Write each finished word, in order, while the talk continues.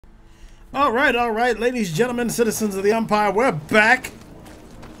All right, ladies, gentlemen, citizens of the Empire, we're back.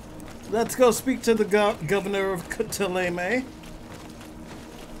 Let's go speak to the governor of Theleme.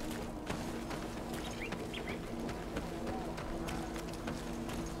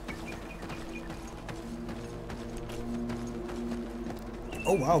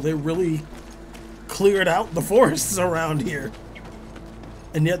 Oh wow, they really cleared out the forests around here.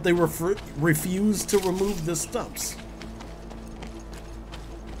 And yet they refused to remove the stumps.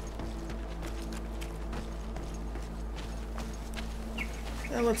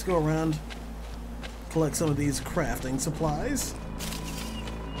 And let's go around, collect some of these crafting supplies.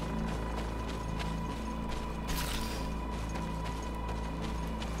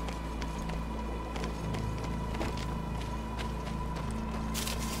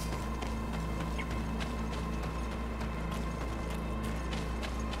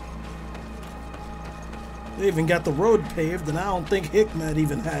 They even got the road paved, and I don't think Hikemet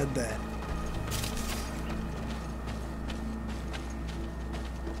even had that.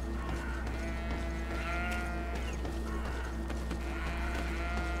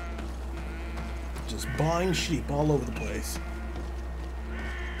 Just buying sheep all over the place.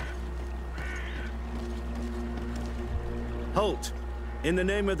 Halt! In the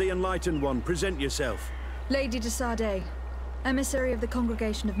name of the Enlightened One, present yourself. Lady de Sardet, emissary of the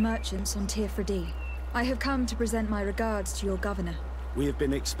Congregation of Merchants on Teer Fradee. I have come to present my regards to your governor. We have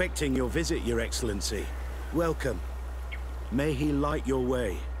been expecting your visit, Your Excellency. Welcome. May he light your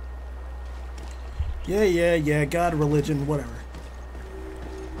way. Yeah, God, religion, whatever.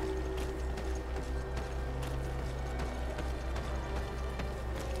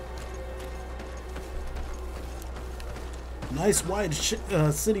 Nice wide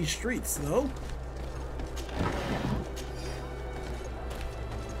city streets, though.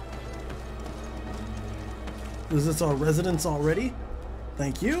 Is this our residence already?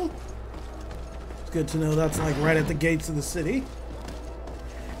 Thank you. It's good to know that's like right at the gates of the city.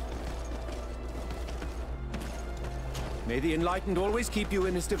 May the Enlightened always keep you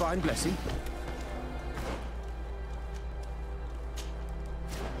in his divine blessing.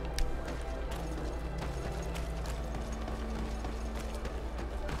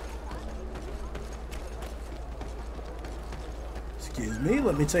 Excuse me,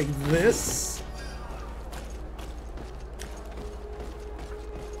 let me take this.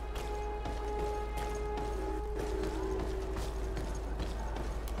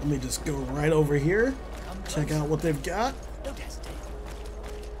 Let me just go right over here, check out what they've got.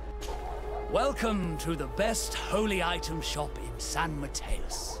 Welcome to the best holy item shop in San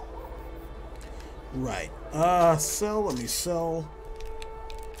Matheus. Right. Sell, let me sell.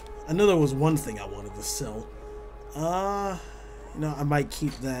 I know there was one thing I wanted to sell. You know, I might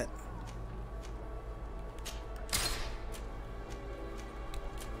keep that.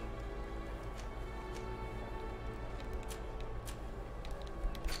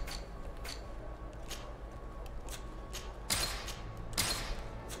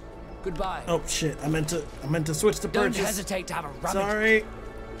 Goodbye. Oh shit! I meant to switch to purchase. Don't hesitate to have a rummage. Sorry.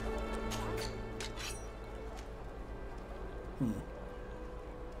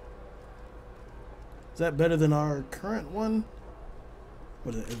 Is that better than our current one?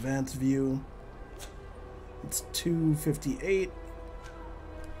 What is it? Advanced view. It's 258.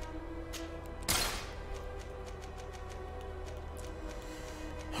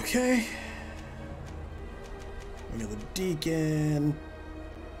 Okay. We got the Deacon.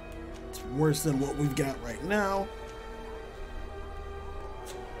 It's worse than what we've got right now.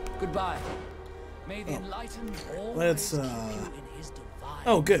 Goodbye. May the enlightened always Let's keep you in his divine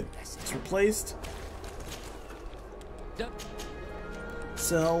oh good. blessing. It's replaced.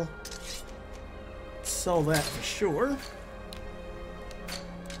 Sell. Sell that for sure.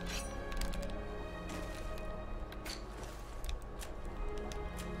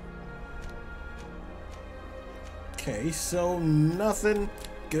 Okay, so nothing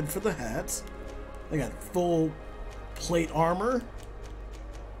good for the hats. They got full plate armor.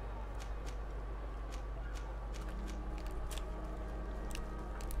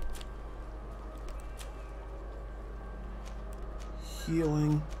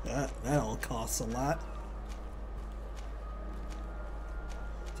 Healing. That all costs a lot.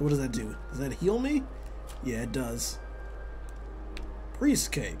 So what does that do? Does that heal me? Yeah, it does.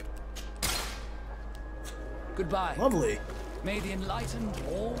 Priest cape. Goodbye. Lovely. May the enlightened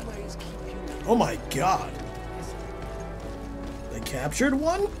always keep you. Oh my god. They captured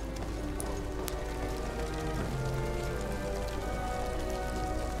one?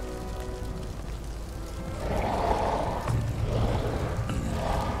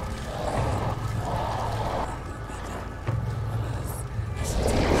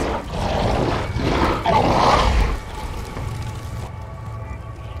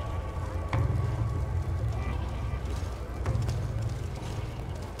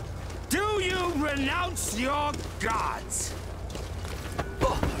 Renounce your gods!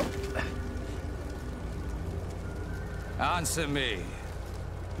 Answer me.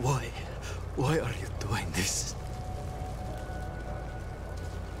 Why? Why are you doing this?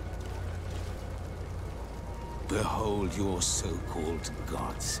 Behold your so-called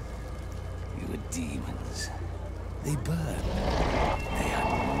gods. You are demons. They burn. They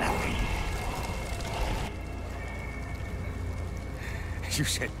are nothing. You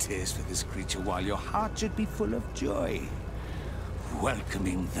shed tears for this creature while your heart should be full of joy,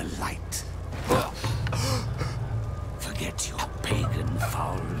 welcoming the light. Forget your pagan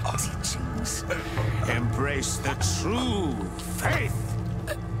foul teachings. Embrace the true faith.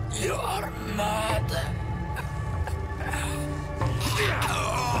 You are mad.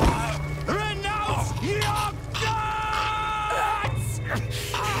 Renounce your gods!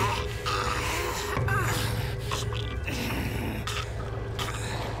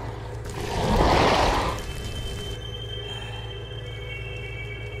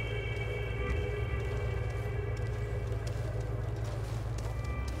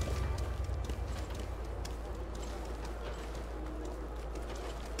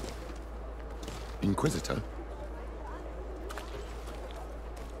 Inquisitor?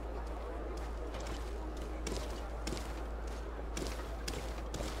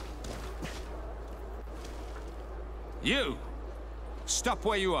 You! Stop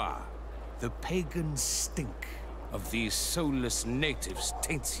where you are. The pagan stink of these soulless natives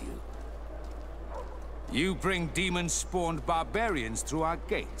taints you. You bring demon-spawned barbarians through our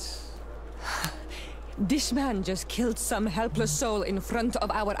gates. This man just killed some helpless soul in front of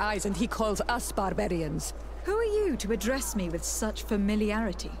our eyes, and he calls us barbarians. Who are you to address me with such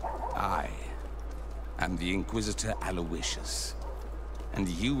familiarity? I am the Inquisitor Aloysius, and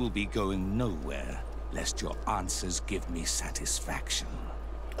you will be going nowhere lest your answers give me satisfaction.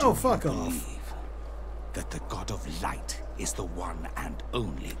 Oh, fuck off. Believe that the God of Light is the one and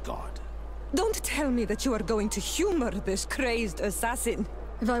only God. Don't tell me that you are going to humor this crazed assassin.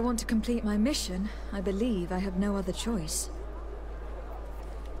 If I want to complete my mission, I believe I have no other choice.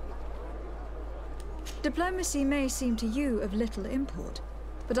 Diplomacy may seem to you of little import,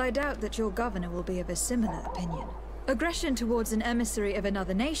 but I doubt that your governor will be of a similar opinion. Aggression towards an emissary of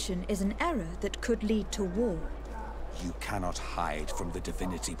another nation is an error that could lead to war. You cannot hide from the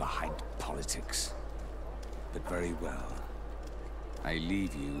divinity behind politics. But very well. I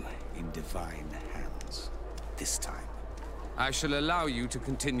leave you in divine hands. This time. I shall allow you to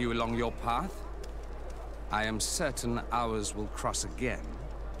continue along your path. I am certain ours will cross again.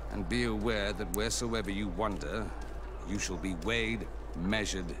 And be aware that wheresoever you wander, you shall be weighed,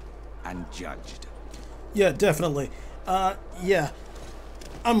 measured, and judged. Yeah, definitely. Yeah.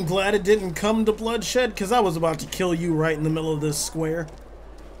 I'm glad it didn't come to bloodshed, because I was about to kill you right in the middle of this square.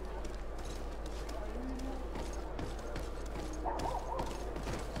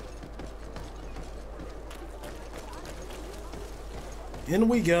 In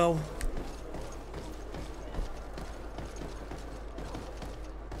we go.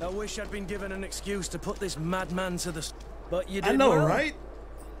 I wish I'd been given an excuse to put this madman to the... But you did I know, well. right?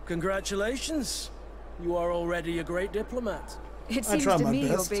 Congratulations. You are already a great diplomat. It seems to me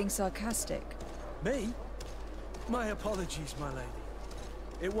you're being sarcastic. Me? My apologies, my lady.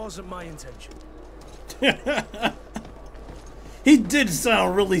 It wasn't my intention. He did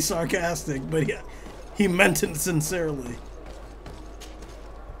sound really sarcastic, but he meant it sincerely.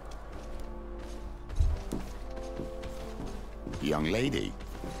 Young lady.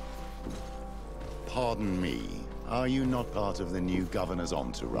 Pardon me. Are you not part of the new governor's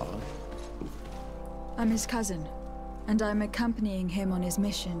entourage? I'm his cousin, and I'm accompanying him on his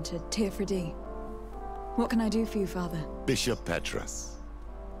mission to Teer Fradee. What can I do for you, Father? Bishop Petrus.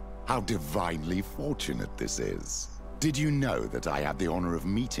 How divinely fortunate this is. Did you know that I had the honor of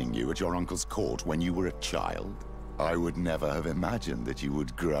meeting you at your uncle's court when you were a child? I would never have imagined that you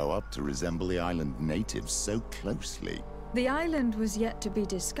would grow up to resemble the island natives so closely. The island was yet to be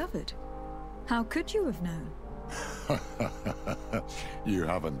discovered. How could you have known? You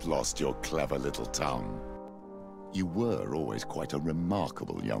haven't lost your clever little tongue. You were always quite a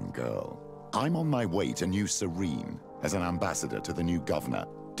remarkable young girl. I'm on my way to New Serene as an ambassador to the new governor.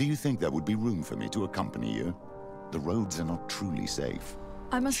 Do you think there would be room for me to accompany you? The roads are not truly safe.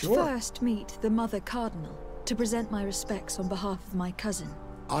 I must first meet the Mother Cardinal to present my respects on behalf of my cousin.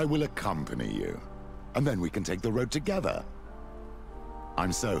 I will accompany you, and then we can take the road together.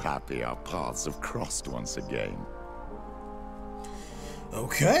 I'm so happy our paths have crossed once again.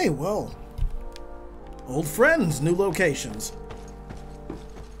 Okay, well. Old friends, new locations.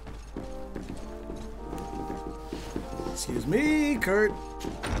 Excuse me, Kurt.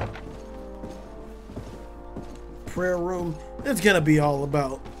 prayer room. It's gonna be all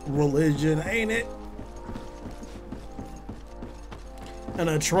about religion, ain't it? And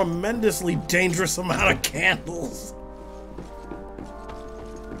a tremendously dangerous amount of candles.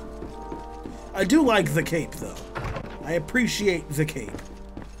 I do like the cape, though. I appreciate the cape.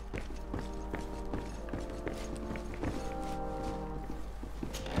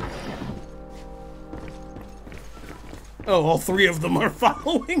 Oh, all three of them are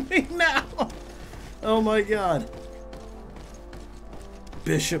following me now. Oh my god.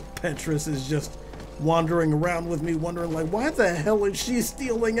 Bishop Petrus is just wandering around with me, wondering like, why the hell is she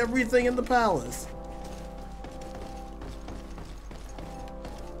stealing everything in the palace?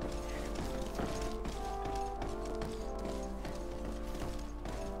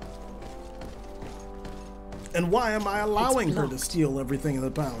 And why am I allowing her to steal everything in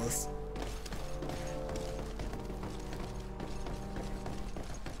the palace?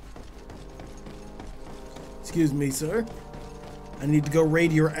 Excuse me, sir. I need to go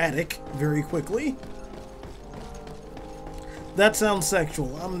raid your attic very quickly. That sounds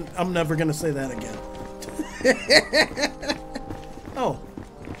sexual. I'm never gonna say that again. Oh.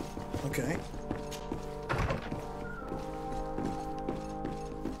 Okay.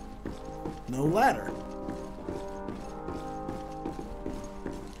 No ladder.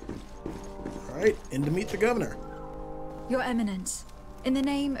 Alright, in to meet the governor. Your Eminence, in the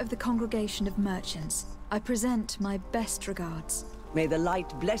name of the Congregation of Merchants, I present my best regards. May the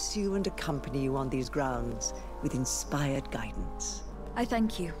light bless you and accompany you on these grounds with inspired guidance. I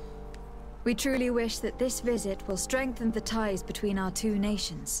thank you. We truly wish that this visit will strengthen the ties between our two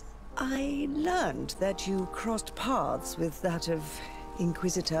nations. I learned that you crossed paths with that of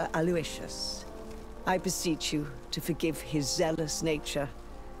Inquisitor Aloysius. I beseech you to forgive his zealous nature.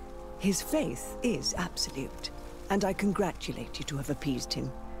 His faith is absolute, and I congratulate you to have appeased him.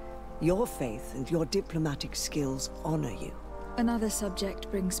 Your faith and your diplomatic skills honor you. Another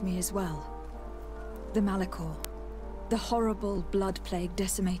subject brings me as well. The Malachor. The horrible blood plague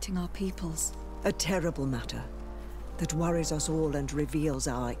decimating our peoples. A terrible matter that worries us all and reveals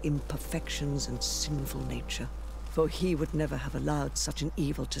our imperfections and sinful nature. For he would never have allowed such an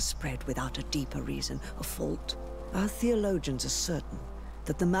evil to spread without a deeper reason, a fault. Our theologians are certain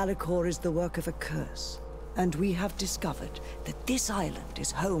that the Malachor is the work of a curse. And we have discovered that this island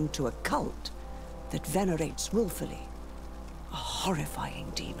is home to a cult that venerates willfully a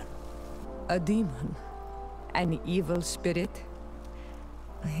horrifying demon. A demon? An evil spirit?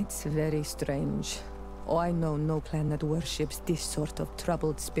 It's very strange. Oh, I know no clan that worships this sort of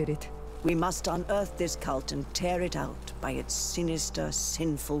troubled spirit. We must unearth this cult and tear it out by its sinister,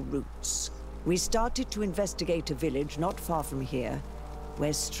 sinful roots. We started to investigate a village not far from here,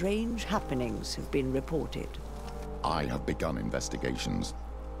 where strange happenings have been reported. I have begun investigations,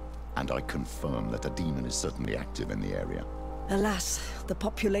 and I confirm that a demon is certainly active in the area. Alas, the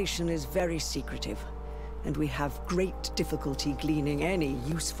population is very secretive, and we have great difficulty gleaning any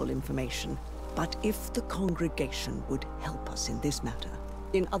useful information. But if the congregation would help us in this matter,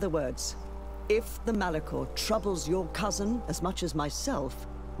 in other words, if the Malachor troubles your cousin as much as myself,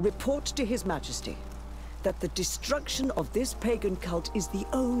 report to His Majesty that the destruction of this pagan cult is the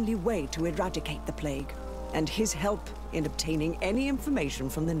only way to eradicate the plague, and his help in obtaining any information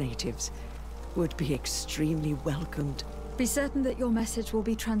from the natives would be extremely welcomed. Be certain that your message will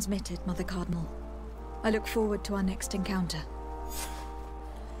be transmitted, Mother Cardinal. I look forward to our next encounter.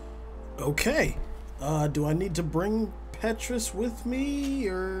 Okay. Do I need to bring Petrus with me,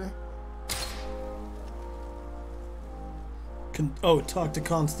 or... talk to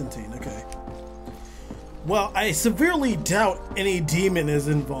Constantine, okay. Well, I severely doubt any demon is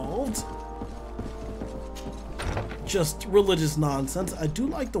involved. Just religious nonsense. I do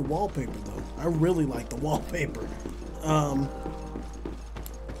like the wallpaper, though. I really like the wallpaper.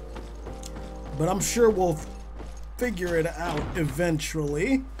 But I'm sure we'll figure it out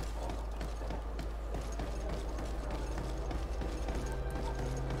eventually.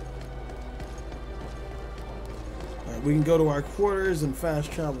 Alright, we can go to our quarters and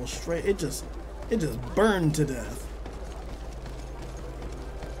fast travel straight. It just burned to death.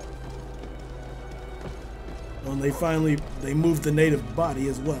 And they moved the native body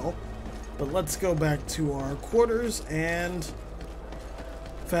as well. But let's go back to our quarters and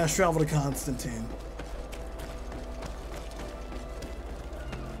fast travel to Constantine.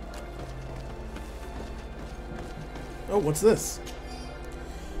 Oh, what's this?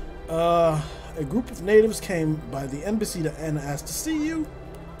 A group of natives came by the embassy and asked to see you.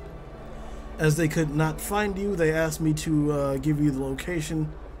 As they could not find you, they asked me to give you the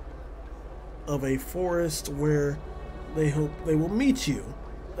location of a forest where they hope they will meet you.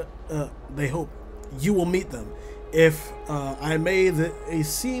 They hope you will meet them If I may, he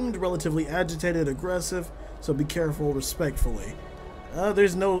seemed relatively agitated, aggressive, so be careful respectfully.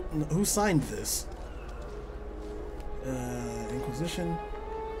 There's no... Who signed this? Inquisition.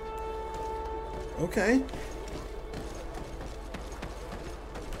 Okay.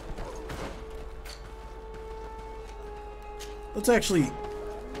 Let's actually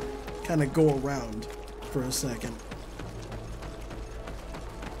kind of go around for a second.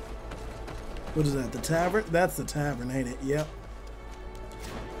 What is that? The tavern? That's the tavern, ain't it? Yep.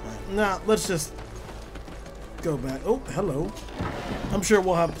 Right. Nah, let's just go back. Oh, hello. I'm sure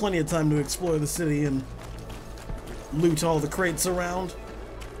we'll have plenty of time to explore the city and loot all the crates around.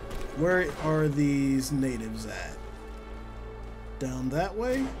 Where are these natives at? Down that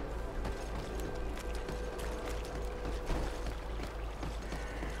way?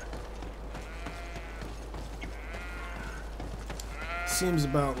 Seems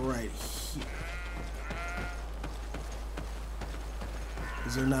about right here.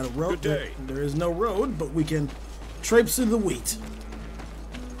 Is there not a road? There is no road, but we can traipse through the wheat.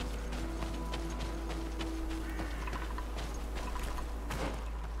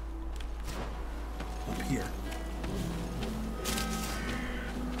 Up here.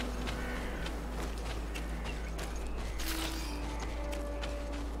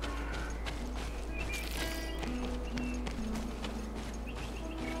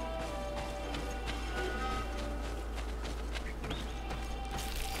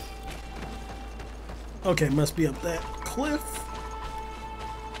 Okay, must be up that cliff.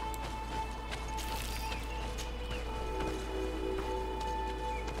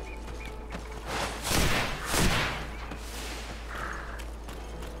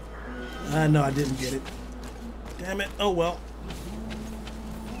 No, I didn't get it. Damn it. Oh, well.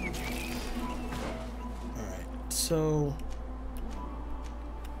 Alright, so...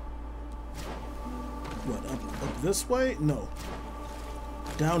 What, up this way? No.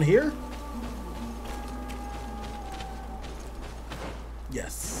 Down here?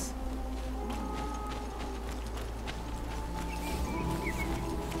 Yes.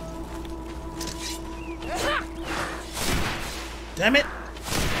 Damn it!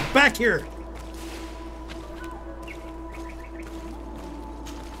 Back here!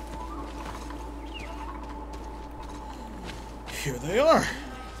 Here they are.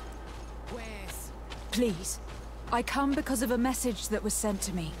 Please. I come because of a message that was sent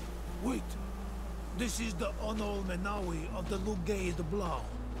to me. Wait. This is the Onol Menawi of the Lugay de Blau.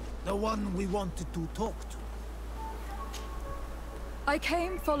 The one we wanted to talk to. I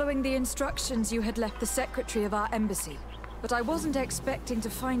came following the instructions you had left the secretary of our embassy, but I wasn't expecting to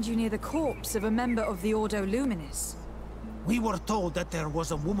find you near the corpse of a member of the Ordo Luminis. We were told that there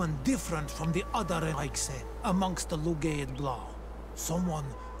was a woman different from the other Reichse amongst the Lugay de Blau. Someone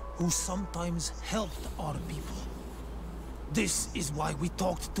who sometimes helped our people. This is why we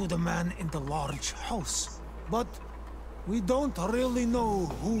talked to the man in the large house. But we don't really know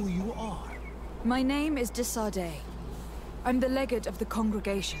who you are. My name is Sardet. I'm the legate of the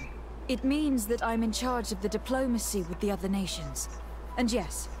congregation. It means that I'm in charge of the diplomacy with the other nations. And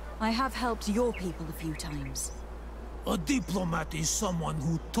yes, I have helped your people a few times. A diplomat is someone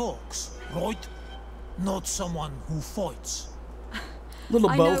who talks, right? Not someone who fights.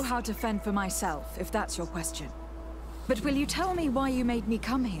 I know how to fend for myself, if that's your question. But will you tell me why you made me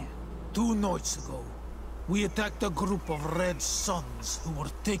come here? 2 nights ago, we attacked a group of Red Suns who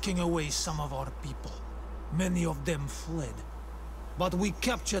were taking away some of our people. Many of them fled. But we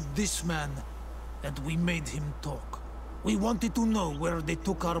captured this man, and we made him talk. We wanted to know where they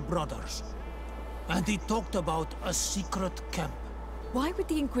took our brothers. And he talked about a secret camp. Why would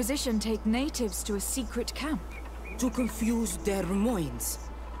the Inquisition take natives to a secret camp? To confuse their minds.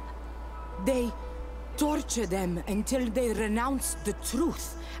 They torture them until they renounce the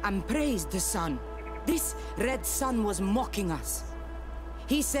truth and praise the sun. This Red Sun was mocking us.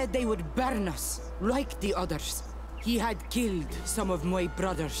 He said they would burn us, like the others. He had killed some of my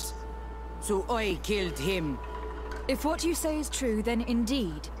brothers, so I killed him. If what you say is true, then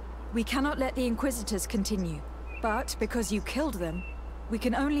indeed, we cannot let the Inquisitors continue. But because you killed them, we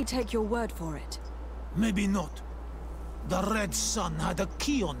can only take your word for it. Maybe not. The Red Sun had a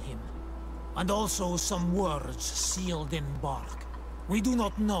key on him. And also some words sealed in bark. We do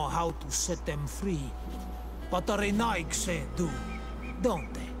not know how to set them free. But the Renaigse do,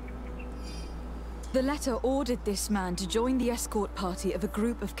 don't they? The letter ordered this man to join the escort party of a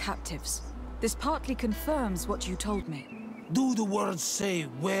group of captives. This partly confirms what you told me. Do the words say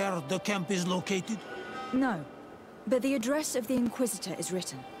where the camp is located? No, but the address of the Inquisitor is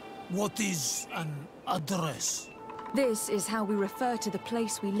written. What is an address? This is how we refer to the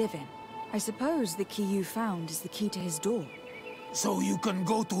place we live in. I suppose the key you found is the key to his door. So you can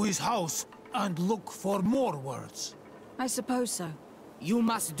go to his house and look for more words? I suppose so. You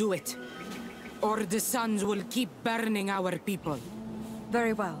must do it, or the suns will keep burning our people.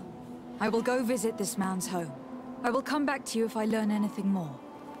 Very well. I will go visit this man's home. I will come back to you if I learn anything more.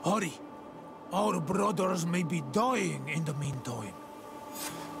 Hurry. Our brothers may be dying in the meantime.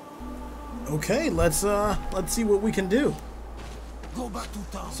 Okay, let's see what we can do. Go back to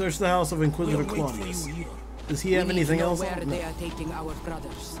town. Search the house of Inquisitor We'll wait for Claudius. you here. Does he have anything else? Where No. they are taking our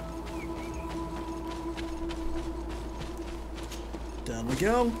brothers. Down we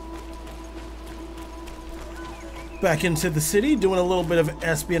go. Back into the city, doing a little bit of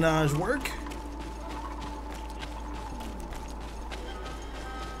espionage work.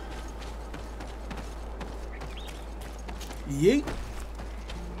 Yeet.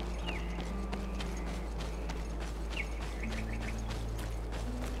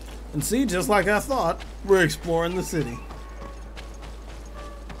 And see, just like I thought, we're exploring the city.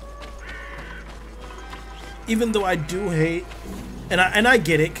 Even though I do hate, and I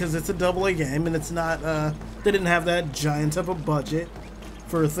get it, because it's a AA game, and it's not, they didn't have that giant of a budget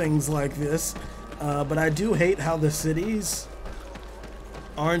for things like this. But I do hate how the cities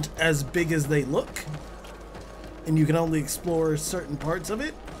aren't as big as they look, and you can only explore certain parts of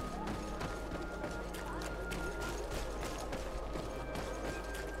it.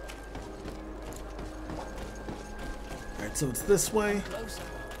 Alright, so it's this way.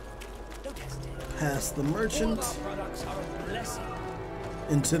 Past the merchant.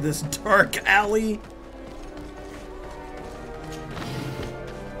 Into this dark alley.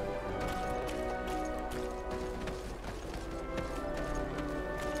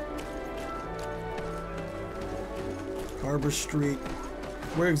 Harbor Street.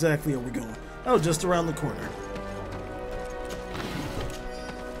 Where exactly are we going? Oh, just around the corner.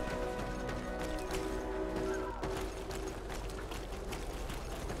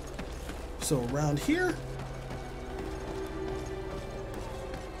 So around here.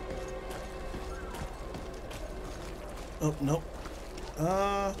 Oh, no.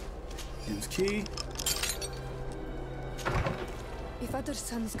 Use key. If other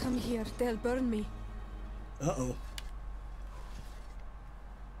sons come here, they'll burn me. Uh-oh.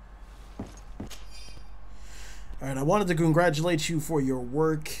 Alright, I wanted to congratulate you for your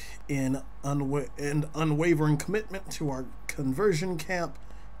work and unwavering commitment to our conversion camp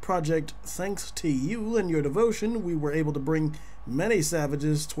project. Thanks to you and your devotion, we were able to bring many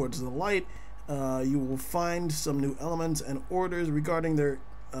savages towards the light. You will find some new elements and orders regarding their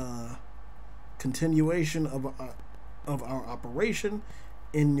continuation of our operation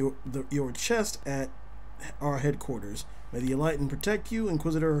in your chest at our headquarters. May the Enlightened protect you,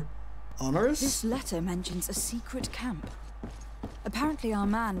 Inquisitor Honoris. This letter mentions a secret camp. Apparently our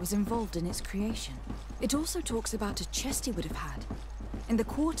man was involved in its creation. It also talks about a chest he would have had in the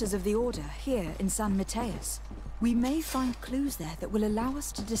quarters of the Order here in San Matheus. We may find clues there that will allow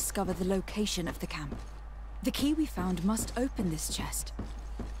us to discover the location of the camp. The key we found must open this chest.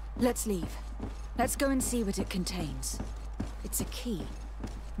 Let's leave. Let's go and see what it contains. It's a key.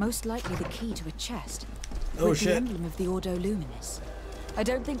 Most likely the key to a chest. Oh, with shit. the emblem of the Ordo Luminis. I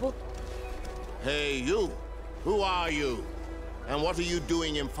don't think we'll... Hey, you! Who are you? And what are you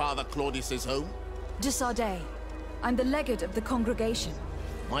doing in Father Claudius's home? De Sardet. I'm the legate of the congregation.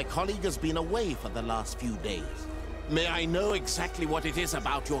 My colleague has been away for the last few days. May I know exactly what it is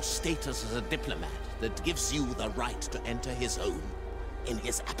about your status as a diplomat that gives you the right to enter his home in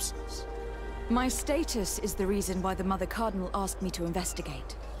his absence? My status is the reason why the Mother Cardinal asked me to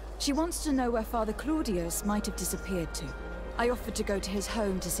investigate. She wants to know where Father Claudius might have disappeared to. I offered to go to his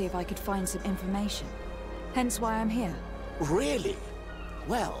home to see if I could find some information. Hence why I'm here. Really?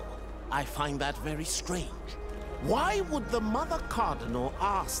 Well, I find that very strange. Why would the Mother Cardinal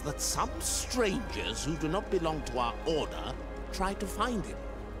ask that some strangers who do not belong to our order try to find him?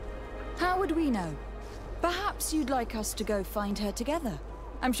 How would we know? Perhaps you'd like us to go find her together.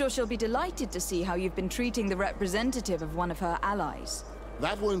 I'm sure she'll be delighted to see how you've been treating the representative of one of her allies.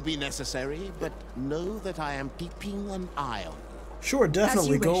 That won't be necessary, but know that I am keeping an eye on you. Sure,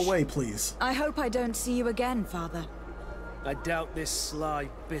 definitely. Go wish. away, please. I hope I don't see you again, Father. I doubt this sly,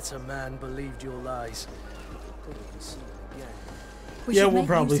 bitter man believed your lies. We Yeah, should we'll make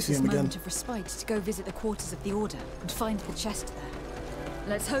probably use see of him this again. moment of respite to go visit the quarters of the Order and find the chest there.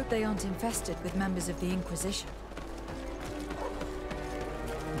 Let's hope they aren't infested with members of the Inquisition.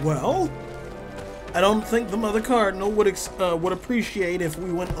 Well, I don't think the Mother Cardinal would appreciate if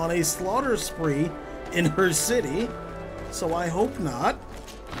we went on a slaughter spree in her city, so I hope not.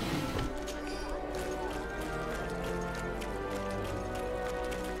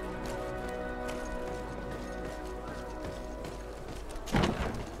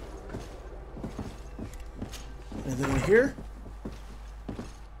 Anything in here?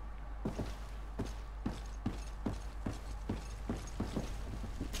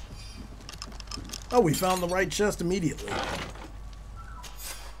 Oh, we found the right chest immediately.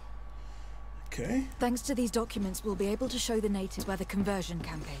 Okay. Thanks to these documents, we'll be able to show the natives where the conversion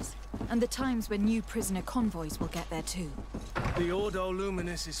camp is, and the times when new prisoner convoys will get there too. The Ordo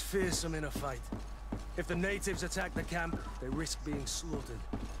Luminous is fearsome in a fight. If the natives attack the camp, they risk being slaughtered.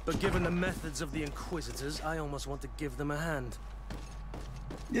 But given the methods of the Inquisitors, I almost want to give them a hand.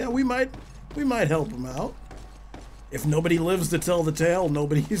 Yeah, we might help them out. If nobody lives to tell the tale,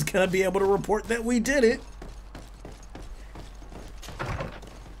 nobody's gonna be able to report that we did it.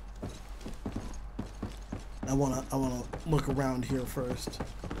 I wanna look around here first.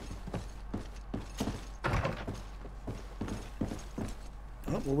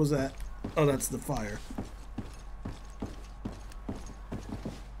 Oh, what was that? Oh, that's the fire.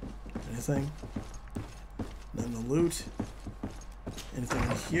 Anything? None to loot. Anything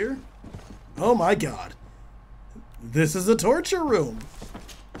in here? Oh my god. This is a torture room.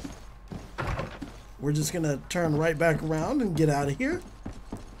 We're just gonna turn right back around and get out of here.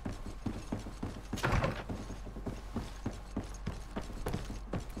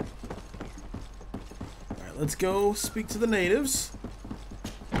 Alright, let's go speak to the natives.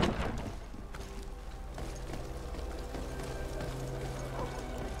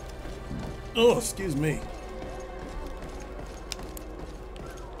 Oh, excuse me.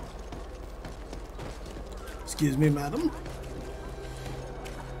 Excuse me, madam.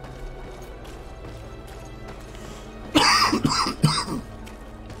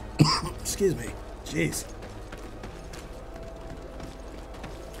 Excuse me. Jeez.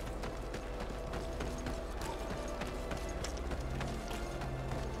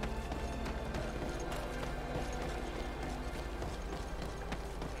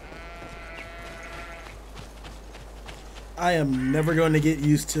 I am never going to get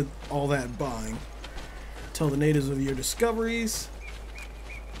used to all that buying. Tell the natives of your discoveries.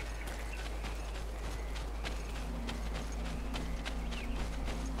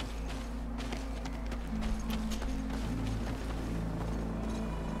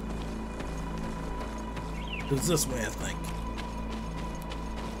 It's this way, I think.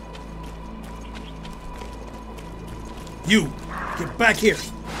 You! Get back here!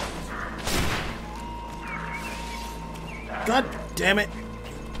 God damn it!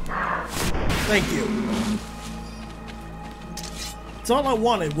 Thank you. That's all I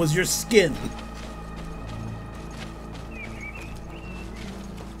wanted was your skin.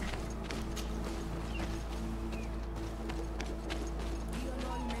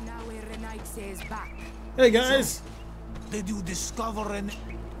 Hey guys! Did you discover any?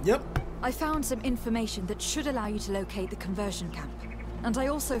 Yep. I found some information that should allow you to locate the conversion camp. And I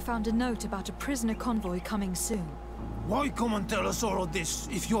also found a note about a prisoner convoy coming soon. Why come and tell us all of this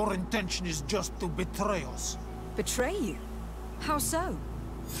if your intention is just to betray us? Betray you? How so?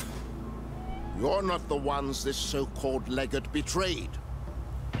 You're not the ones this so-called legate betrayed.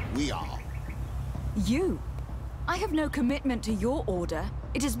 We are. You? I have no commitment to your order.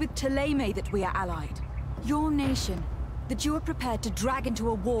 It is with Theleme that we are allied. Your nation, that you are prepared to drag into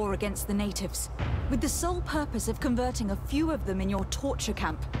a war against the natives, with the sole purpose of converting a few of them in your torture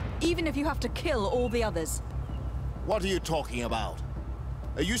camp, even if you have to kill all the others. What are you talking about?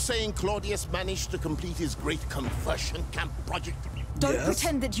 Are you saying Claudius managed to complete his great conversion camp project? Don't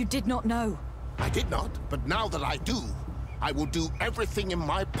pretend that you did not know. I did not, but now that I do, I will do everything in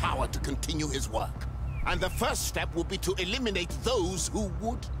my power to continue his work. And the first step will be to eliminate those who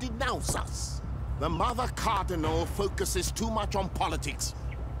would denounce us. The Mother Cardinal focuses too much on politics,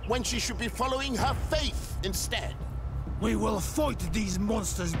 when she should be following her faith instead. We will fight these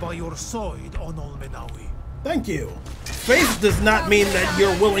monsters by your side, Onolmenawi. Thank you. Faith does not mean that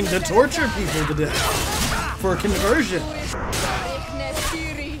you're willing to torture people to death for conversion. Move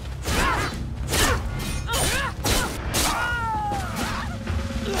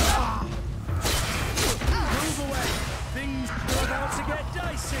away. Things are about to get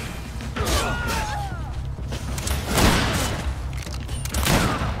dicey.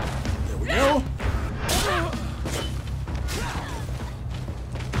 There we go.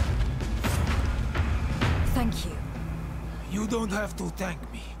 Thank you. You don't have to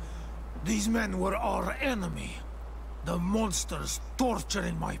thank me. These men were our enemy. The monsters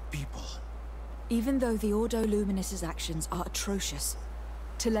torturing my people. Even though the Ordo Luminous's actions are atrocious,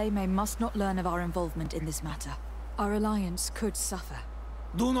 Theleme must not learn of our involvement in this matter. Our alliance could suffer.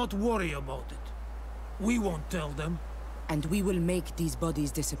 Do not worry about it. We won't tell them. And we will make these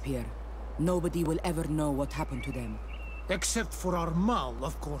bodies disappear. Nobody will ever know what happened to them. Except for our Mal,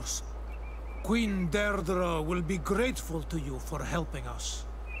 of course. Queen Deirdre will be grateful to you for helping us.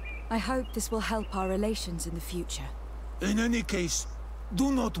 I hope this will help our relations in the future. In any case,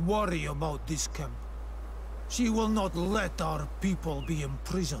 do not worry about this camp. She will not let our people be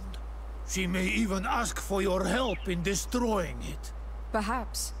imprisoned. She may even ask for your help in destroying it.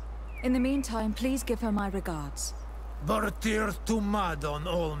 Perhaps. In the meantime, please give her my regards. Bertir Tumad on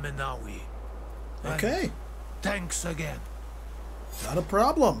all Menawi. Okay. And thanks again. Not a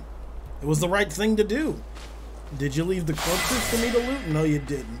problem. It was the right thing to do. Did you leave the corpses for me to loot? No, you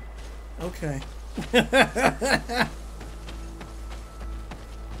didn't. Okay. Alright,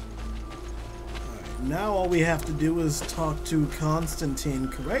 now all we have to do is talk to Constantine,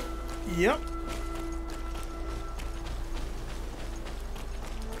 correct? Yep.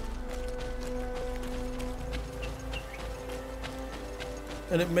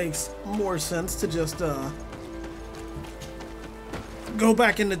 And it makes more sense to just go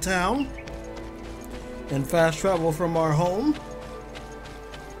back into town and fast travel from our home.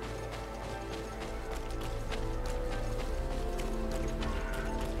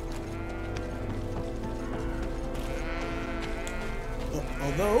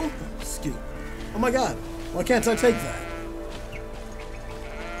 Although, excuse me. Oh my god, why can't I take that?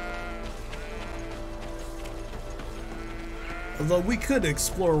 Although we could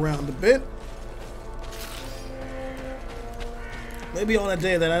explore around a bit. Maybe on a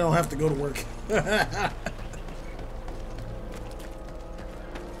day that I don't have to go to work.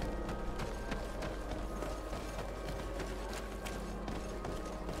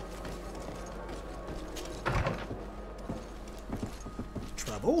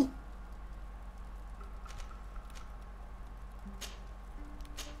 Trouble?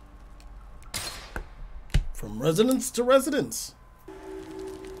 From residence to residence.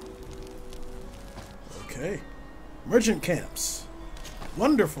 Okay. Merchant camps.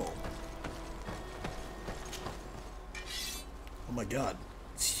 Wonderful. Oh my god.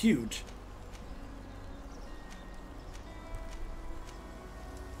 It's huge.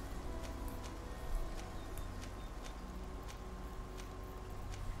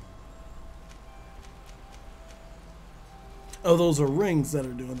 Oh, those are rings that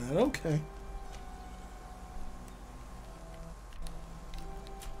are doing that. Okay.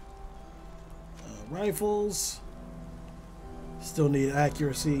 Rifles. Still need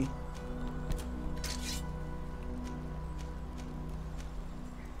accuracy.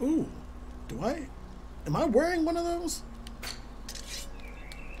 Ooh. Do I? Am I wearing one of those?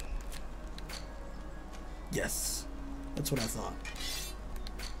 Yes. That's what I thought.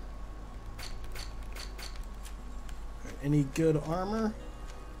 Any good armor?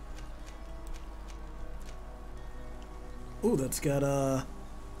 Ooh, that's got a...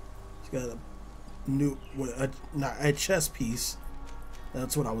 It's got a new... not a chest piece.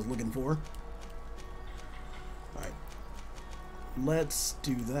 That's what I was looking for. Alright. Let's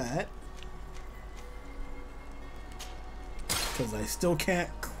do that. Because I still can't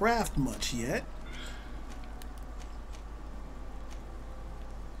craft much yet.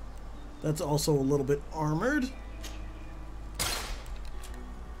 That's also a little bit armored.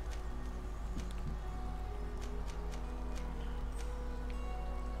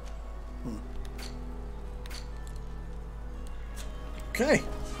 Okay.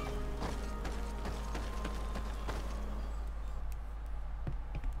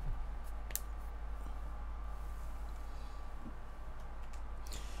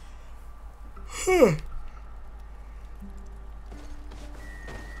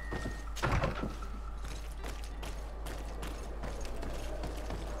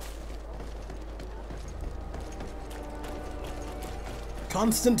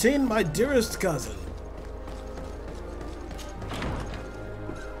 Constantine, my dearest cousin.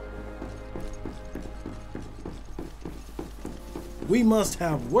 We must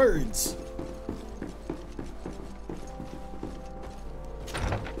have words.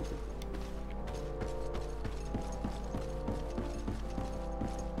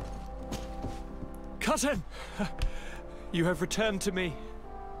 Cousin! You have returned to me.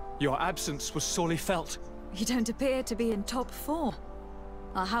 Your absence was sorely felt. You don't appear to be in top form.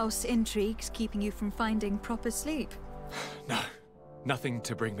 Are house intrigues keeping you from finding proper sleep? No, nothing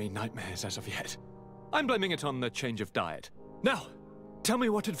to bring me nightmares as of yet. I'm blaming it on the change of diet. Now, tell me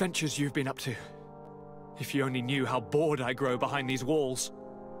what adventures you've been up to. If you only knew how bored I grow behind these walls.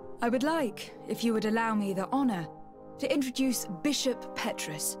 I would like, if you would allow me the honor, to introduce Bishop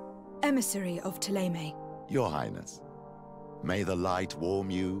Petrus, emissary of Theleme. Your Highness, may the light warm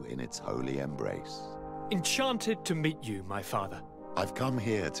you in its holy embrace. Enchanted to meet you, my father. I've come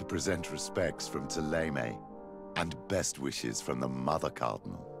here to present respects from Theleme, and best wishes from the Mother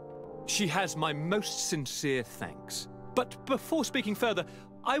Cardinal. She has my most sincere thanks. But before speaking further,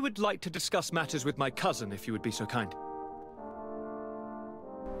 I would like to discuss matters with my cousin, if you would be so kind.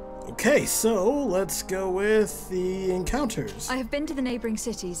 Okay, so let's go with the encounters. I have been to the neighboring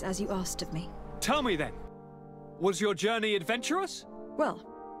cities, as you asked of me. Tell me then, was your journey adventurous? Well,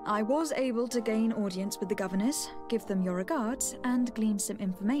 I was able to gain audience with the governors, give them your regards, and glean some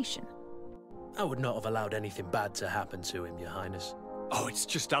information. I would not have allowed anything bad to happen to him, Your Highness. Oh, it's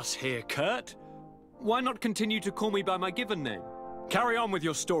just us here, Kurt. Why not continue to call me by my given name? Carry on with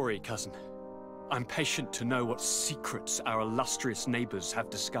your story, cousin. I'm patient to know what secrets our illustrious neighbors have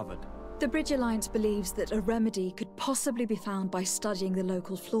discovered. The Bridge Alliance believes that a remedy could possibly be found by studying the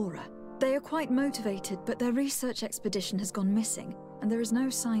local flora. They are quite motivated, but their research expedition has gone missing, and there is no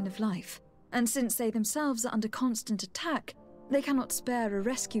sign of life. And since they themselves are under constant attack, they cannot spare a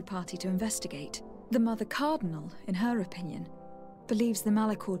rescue party to investigate. The Mother Cardinal, in her opinion, believes the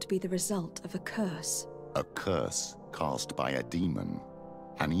Malachor to be the result of a curse. A curse cast by a demon.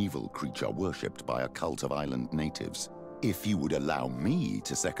 An evil creature worshipped by a cult of island natives. If you would allow me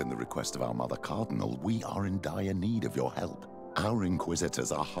to second the request of our Mother Cardinal, we are in dire need of your help. Our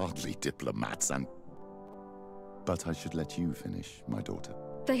inquisitors are hardly diplomats and... But I should let you finish, my daughter.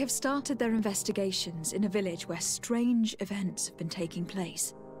 They have started their investigations in a village where strange events have been taking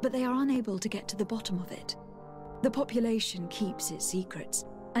place, but they are unable to get to the bottom of it. The population keeps its secrets,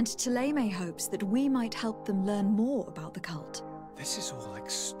 and Theleme hopes that we might help them learn more about the cult. This is all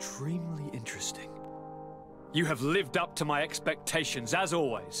extremely interesting. You have lived up to my expectations, as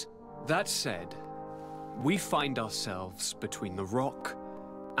always. That said, we find ourselves between the rock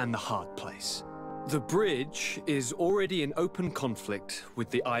and the hard place. The bridge is already in open conflict with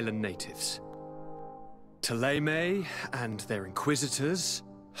the island natives. Theleme and their inquisitors...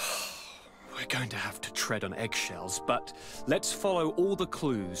 We're going to have to tread on eggshells, but let's follow all the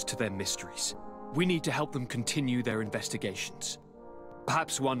clues to their mysteries. We need to help them continue their investigations.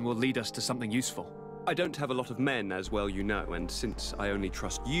 Perhaps one will lead us to something useful. I don't have a lot of men, as well you know, and since I only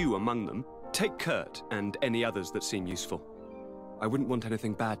trust you among them, take Kurt and any others that seem useful. I wouldn't want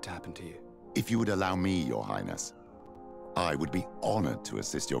anything bad to happen to you. If you would allow me, Your Highness, I would be honored to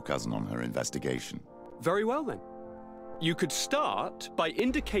assist your cousin on her investigation. Very well, then. You could start by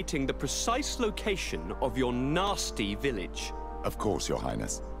indicating the precise location of your nasty village. Of course, Your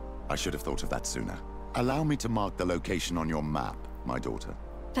Highness. I should have thought of that sooner. Allow me to mark the location on your map, my daughter.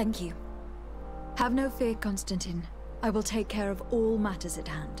 Thank you. Have no fear, Constantine. I will take care of all matters at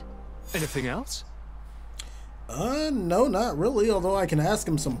hand. Anything else? No, not really, although I can ask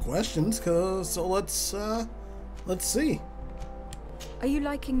him some questions, so let's see. Are you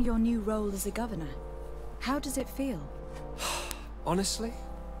liking your new role as a governor? How does it feel? Honestly,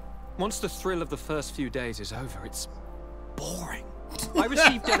 once the thrill of the first few days is over, it's boring. I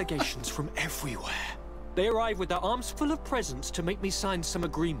receive delegations from everywhere. They arrive with their arms full of presents to make me sign some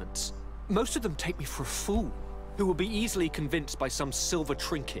agreements. Most of them take me for a fool, who will be easily convinced by some silver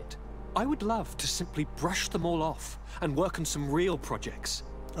trinket. I would love to simply brush them all off and work on some real projects.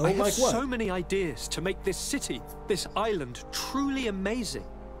 Oh, I have like what? so many ideas to make this city, this island, truly amazing.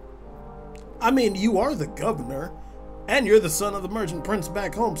 I mean, you are the governor, and you're the son of the merchant prince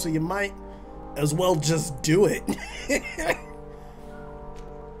back home, so you might as well just do it.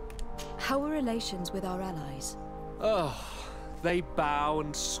 How are relations with our allies? Oh, they bow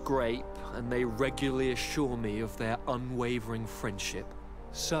and scrape, and they regularly assure me of their unwavering friendship,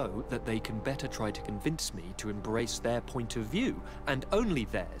 so that they can better try to convince me to embrace their point of view, and only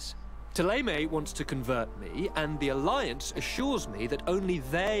theirs. Theleme wants to convert me, and the Alliance assures me that only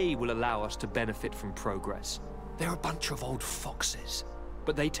they will allow us to benefit from progress. They're a bunch of old foxes,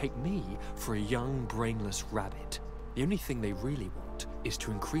 but they take me for a young, brainless rabbit. The only thing they really want is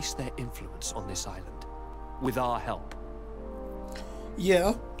to increase their influence on this island, with our help.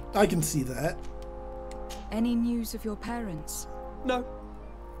 Yeah, I can see that. Any news of your parents? No.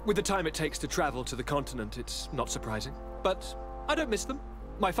 With the time it takes to travel to the continent, it's not surprising. But I don't miss them.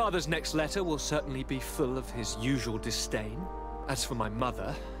 My father's next letter will certainly be full of his usual disdain. As for my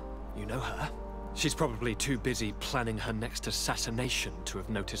mother, you know her. She's probably too busy planning her next assassination to have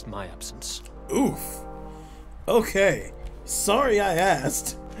noticed my absence. Oof. Okay. Sorry I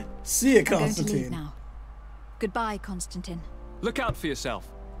asked. See ya, I'm going to Constantine. leave now. Goodbye, Constantine. Look out for yourself.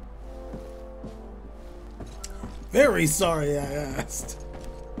 Very sorry I asked.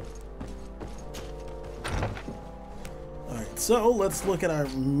 Alright, so let's look at our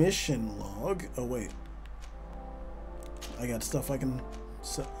mission log. Oh, wait. I got stuff I can...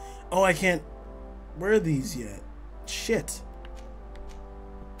 Oh, I can't... Where are these yet? Shit.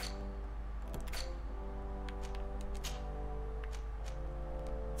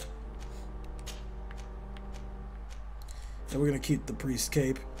 And we're gonna keep the priest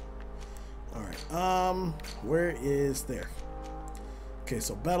cape. Alright, where is there? Okay,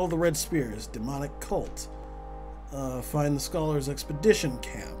 so Battle of the Red Spears, Demonic Cult. Find the Scholar's Expedition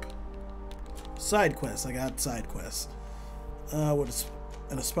Camp. Side quests, I got side quests. What is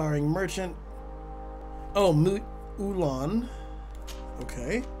an aspiring merchant? Oh, Ulan.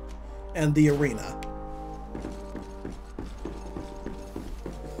 Okay. And the arena.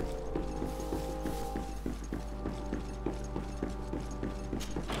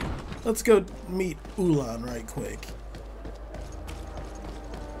 Let's go meet Ulan right quick.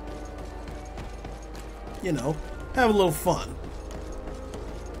 You know, have a little fun.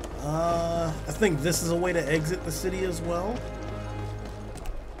 I think this is a way to exit the city as well.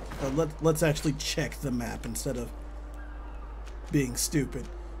 Let's actually check the map instead of being stupid.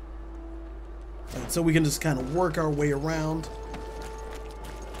 Right, so we can just kind of work our way around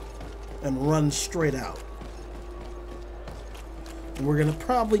and run straight out. And we're gonna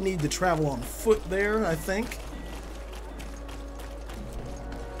probably need to travel on foot there, I think.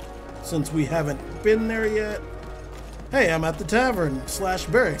 Since we haven't been there yet. Hey, I'm at the tavern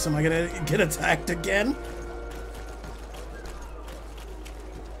 / barracks. Am I gonna get attacked again?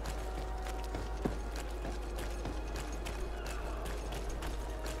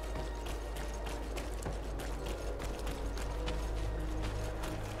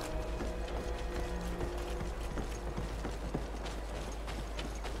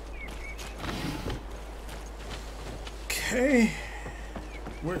 Okay.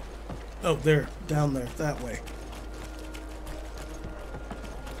 Where? Oh, there. Down there. That way.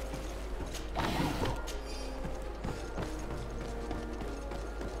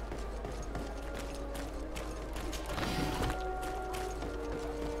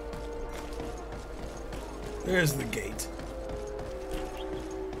 There's the gate.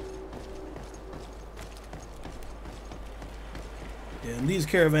 Yeah, and these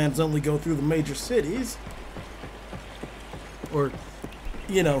caravans only go through the major cities. Or,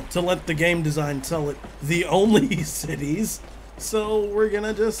 you know, to let the game design tell it the only cities. So we're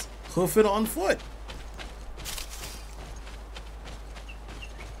gonna just hoof it on foot.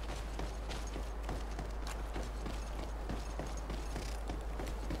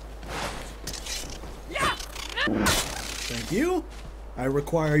 Thank you. I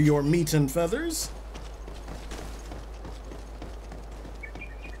require your meat and feathers.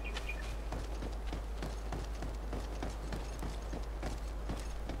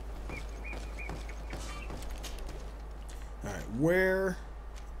 Alright, where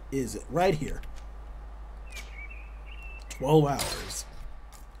is it? Right here. 12 hours.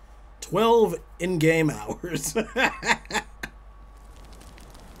 12 in-game hours.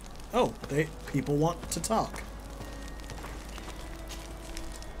 Oh, people want to talk.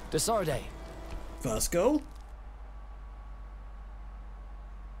 To Sardet. Vasco?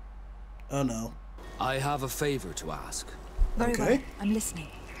 Oh no. I have a favor to ask. Very well. I'm listening.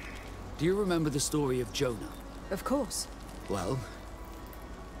 Do you remember the story of Jonah? Of course. Well,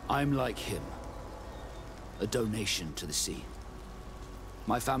 I'm like him. A donation to the sea.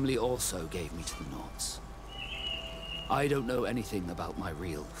 My family also gave me to the Knots. I don't know anything about my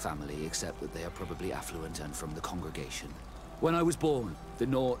real family, except that they are probably affluent and from the congregation. When I was born, the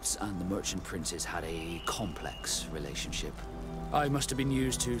Knots and the merchant princes had a complex relationship. I must have been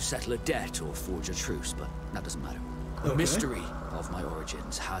used to settle a debt or forge a truce, but that doesn't matter. The mystery of my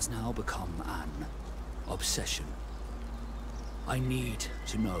origins has now become an obsession. I need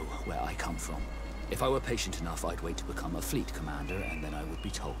to know where I come from. If I were patient enough, I'd wait to become a fleet commander, and then I would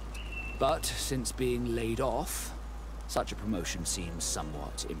be told. But since being laid off, such a promotion seems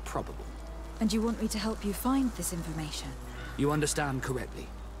somewhat improbable. And you want me to help you find this information? You understand correctly.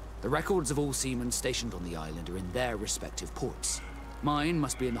 The records of all seamen stationed on the island are in their respective ports. Mine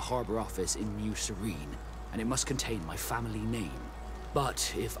must be in the harbor office in New Serene, and it must contain my family name.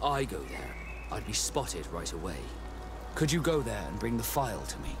 But if I go there, I'd be spotted right away. Could you go there and bring the file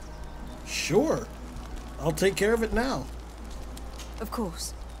to me? Sure. I'll take care of it now. Of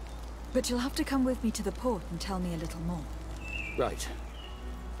course. But you'll have to come with me to the port and tell me a little more. Right.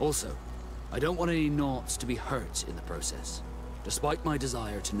 Also, I don't want any Knots to be hurt in the process. Despite my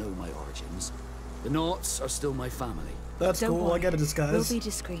desire to know my origins, the Knots are still my family. That's cool, worry. I got a disguise. We'll be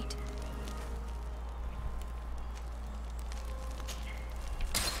discreet.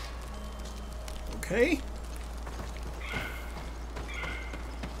 Okay.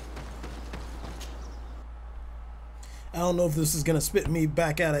 I don't know if this is gonna spit me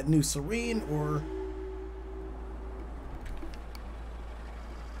back out at New Serene or...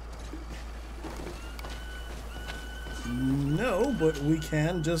 No, but we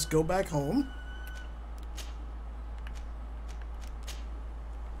can just go back home.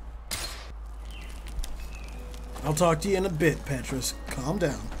 I'll talk to you in a bit, Petrus. Calm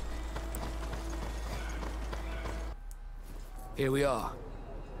down. Here we are.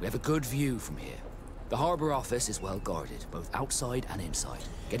 We have a good view from here. The harbor office is well guarded, both outside and inside.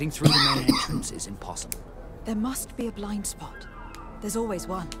 Getting through the main entrance is impossible. There must be a blind spot. There's always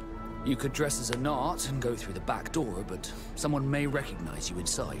one. You could dress as a knot and go through the back door, but someone may recognize you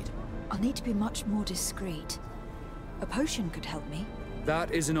inside. I'll need to be much more discreet. A potion could help me.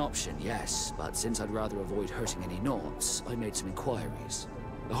 That is an option, yes, but since I'd rather avoid hurting any knots, I made some inquiries.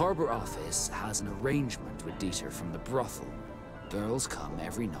 The harbor office has an arrangement with Dieter from the brothel. Girls come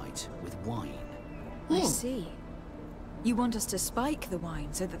every night with wine. I see. You want us to spike the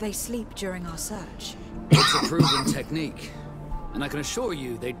wine so that they sleep during our search? It's a proven technique, and I can assure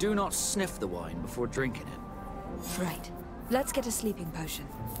you they do not sniff the wine before drinking it. Right. Let's get a sleeping potion.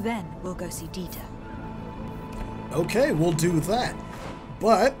 Then we'll go see Dieter. Okay, we'll do that.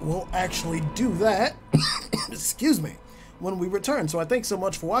 But we'll actually do that, excuse me, when we return. So I thank so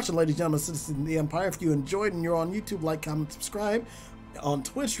much for watching, ladies and gentlemen, citizens of the Empire. If you enjoyed and you're on YouTube, like, comment, subscribe. On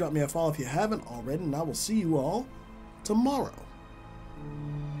Twitch, drop me a follow if you haven't already, and I will see you all tomorrow.